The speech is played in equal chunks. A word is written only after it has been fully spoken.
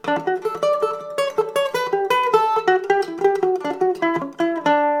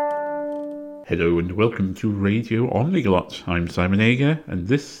Hello and welcome to Radio Omniglot. I'm Simon Ager, and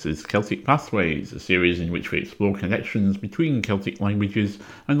this is Celtic Pathways, a series in which we explore connections between Celtic languages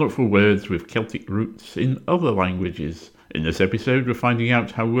and look for words with Celtic roots in other languages. In this episode, we're finding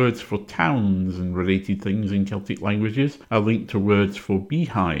out how words for towns and related things in Celtic languages are linked to words for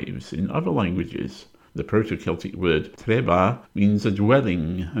beehives in other languages. The Proto-Celtic word treba means a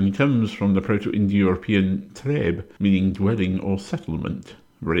dwelling and comes from the Proto-Indo-European treb, meaning dwelling or settlement.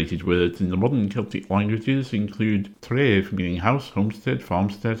 Related words in the modern Celtic languages include tref, meaning house, homestead,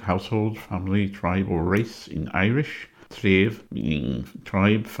 farmstead, household, family, tribe or race in Irish, tref, meaning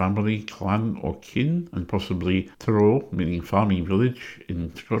tribe, family, clan or kin, and possibly tro, meaning farming village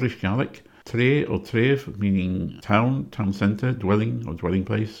in Scottish Gaelic, tre or tref, meaning town, town centre, dwelling or dwelling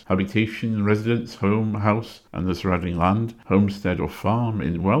place, habitation, residence, home, house, and the surrounding land, homestead or farm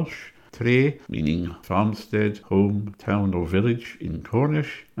in Welsh, tre, meaning farmstead, home, town or village in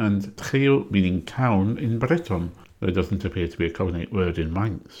Cornish, and treo, meaning town in Breton. There doesn't appear to be a cognate word in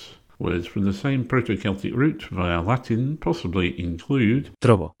Manx. Words from the same Proto-Celtic root via Latin possibly include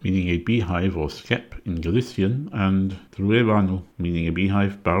trobo, meaning a beehive or skep in Galician, and truebano, meaning a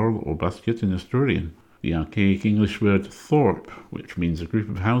beehive, barrel or basket in Asturian. The archaic English word thorp, which means a group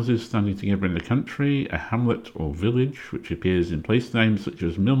of houses standing together in the country, a hamlet or village, which appears in place names such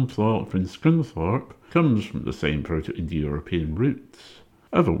as Milnthorpe and Scunthorpe, comes from the same Proto-Indo-European roots.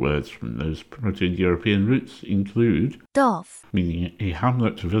 Other words from those Proto-Indo-European roots include Dorf, meaning a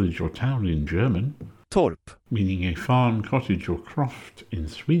hamlet, village or town in German, torp, meaning a farm, cottage or croft in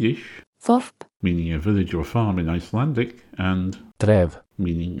Swedish, Thorp, meaning a village or farm in Icelandic, and trev,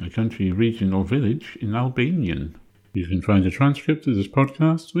 meaning a country, region or village in Albanian. You can find a transcript of this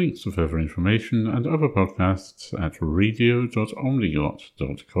podcast, links to further information, and other podcasts at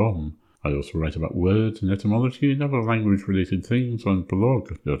radio.omniglot.com. I also write about words and etymology and other language-related things on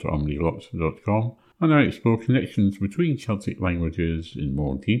blog.omniglot.com, and I explore connections between Celtic languages in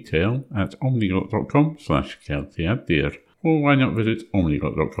more detail at omniglot.com/Celtiadir. Or why not visit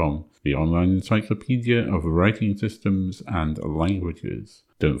omniglot.com, the online encyclopedia of writing systems and languages.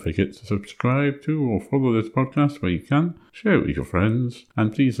 Don't forget to subscribe to or follow this podcast where you can, share it with your friends,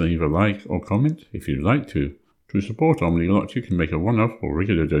 and please leave a like or comment if you'd like to. To support Omniglot, you can make a one-off or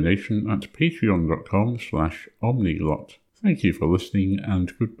regular donation at patreon.com/omniglot. Thank you for listening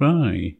and goodbye.